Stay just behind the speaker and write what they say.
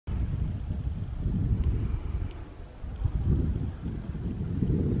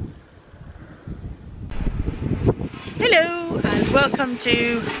welcome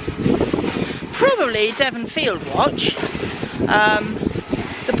to probably Devon Field Watch.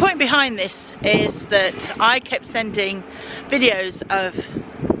 The point behind this is that I kept sending videos of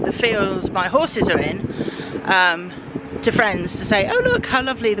the fields my horses are in to friends to say, oh look how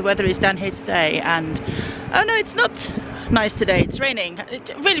lovely the weather is down here today, and oh no, it's not nice today, it's raining.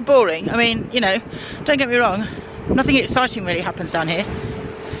 It's really boring. I mean, you know, don't get me wrong, nothing exciting really happens down here,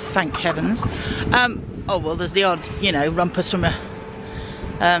 thank heavens. Oh well, there's the odd, you know, rumpus from a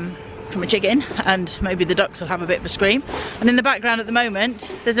chicken, and maybe the ducks will have a bit of a scream. And in the background at the moment,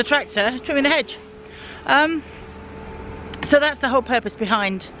 there's a tractor trimming the hedge. So that's the whole purpose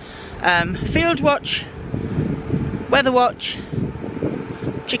behind field watch, weather watch,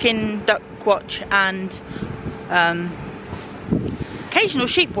 chicken, duck watch, and occasional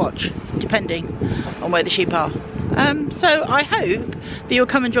sheep watch, depending on where the sheep are. So I hope that you'll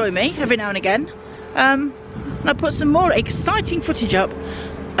come and join me every now and again. And I'll put some more exciting footage up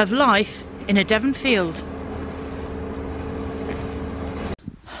of life in a Devon field.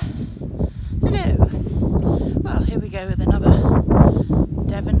 Hello. Well, here we go with another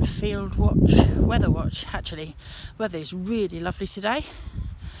Devon field watch, weather watch. Actually, weather is really lovely today.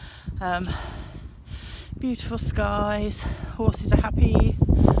 Beautiful skies, horses are happy,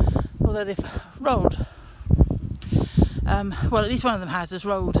 although they've rolled. Well, at least one of them has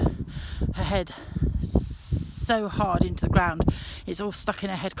rolled her head so hard into the ground it's all stuck in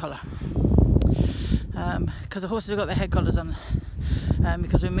her head collar, because the horses have got their head collars on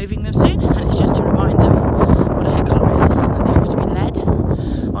because we're moving them soon, and it's just to remind them what a head collar is, and then they have to be led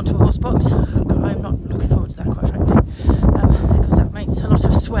onto a horse box. I'm not looking forward to that, quite frankly, because that makes a lot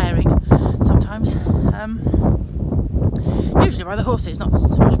of swearing sometimes, usually by the horses, not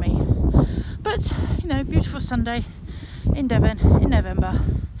so much me. But you know, beautiful Sunday in Devon in November,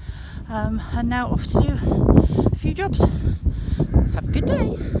 and now off to do a few jobs. Have a good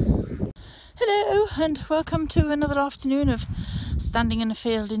day. Hello, and welcome to another afternoon of standing in a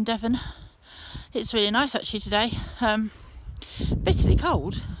field in Devon. It's really nice actually today. Bitterly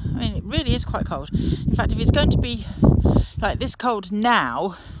cold. I mean, it really is quite cold. In fact, if it's going to be like this cold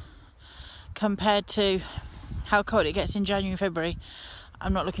now compared to how cold it gets in January and February,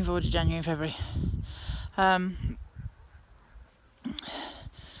 I'm not looking forward to January and February.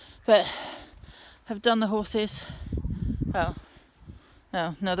 But I've done the horses. Well,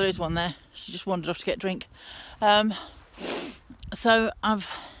 no, there is one there. She just wandered off to get a drink. So I've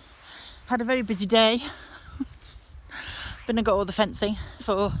had a very busy day. Been and got all the fencing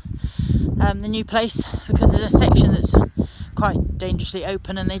for the new place, because there's a section that's quite dangerously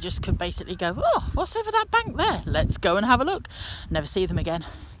open, and they just could basically go, oh, what's over that bank there? Let's go and have a look. Never see them again.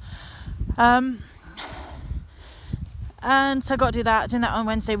 And so I got to do that. Doing that on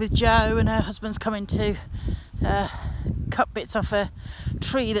Wednesday with Jo, and her husband's coming to cut bits off a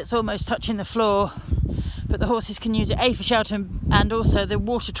tree that's almost touching the floor, but the horses can use it A for shelter, and also the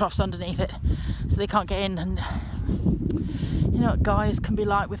water troughs underneath it, so they can't get in. And you know what guys can be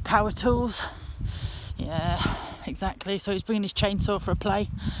like with power tools. Yeah, exactly. So he's bringing his chainsaw for a play,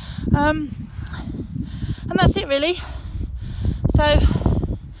 and that's it really. So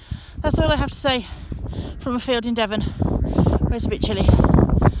that's all I have to say from a field in Devon where it's a bit chilly.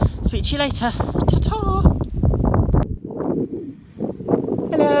 Speak to you later. Ta-ta!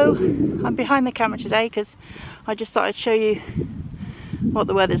 Hello, I'm behind the camera today because I just thought I'd show you what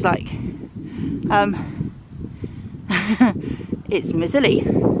the weather's like. It's miserly.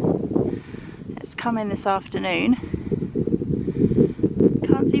 It's come in this afternoon.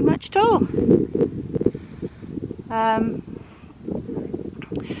 Can't see much at all.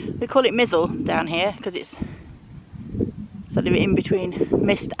 We call it mizzle down here because it's sort of in between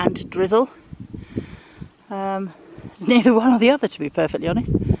mist and drizzle. It's neither one or the other, to be perfectly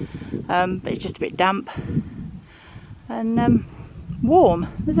honest. But it's just a bit damp and warm.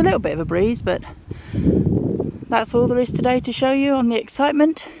 There's a little bit of a breeze, but that's all there is today to show you on the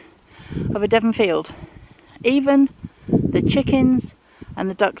excitement of a Devon field. Even the chickens and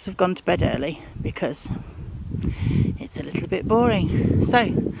the ducks have gone to bed early because it's a little bit boring.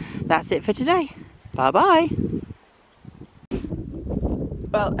 So that's it for today. Bye bye.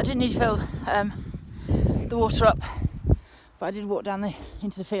 Well, I didn't need to fill the water up, but I did walk down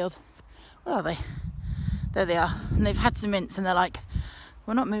into the field. Where are they? There they are. And they've had some mints and they're like,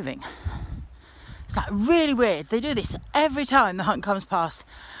 we're not moving. It's like really weird. They do this every time the hunt comes past,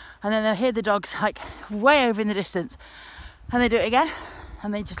 and then they'll hear the dogs like way over in the distance, and they do it again,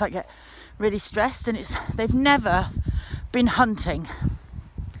 and they just like get really stressed, and they've never been hunting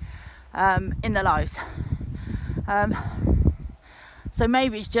in their lives. So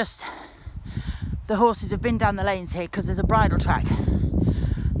maybe it's just the horses have been down the lanes here because there's a bridle track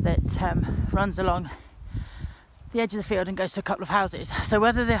that runs along the edge of the field and goes to a couple of houses. So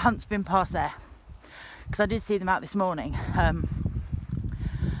whether the hunt's been past there, because I did see them out this morning, I'm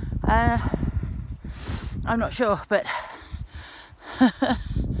not sure, but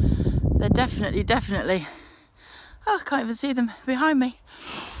they're definitely, oh, I can't even see them behind me,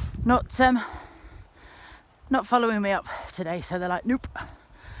 not following me up today. So they're like, nope,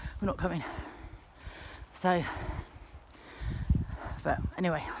 we're not coming. So, but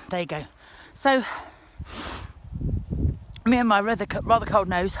anyway, there you go. So me and my rather cold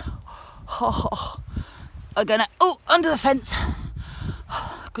nose are gonna, under the fence.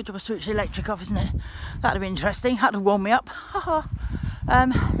 Good job I switched the electric off, isn't it? That'd have been interesting. Had to warm me up.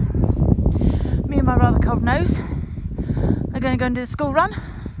 Me and my rather cold nose are going to go and do the school run,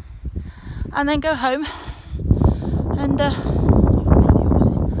 and then go home and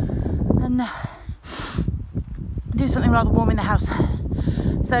do something rather warm in the house.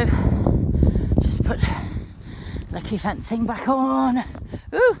 So just put lucky fencing back on.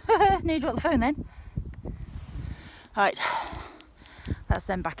 Ooh, nearly dropped the phone then. Right, that's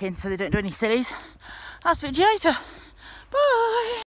them back in so they don't do any sillies. I'll speak to you later. Bye.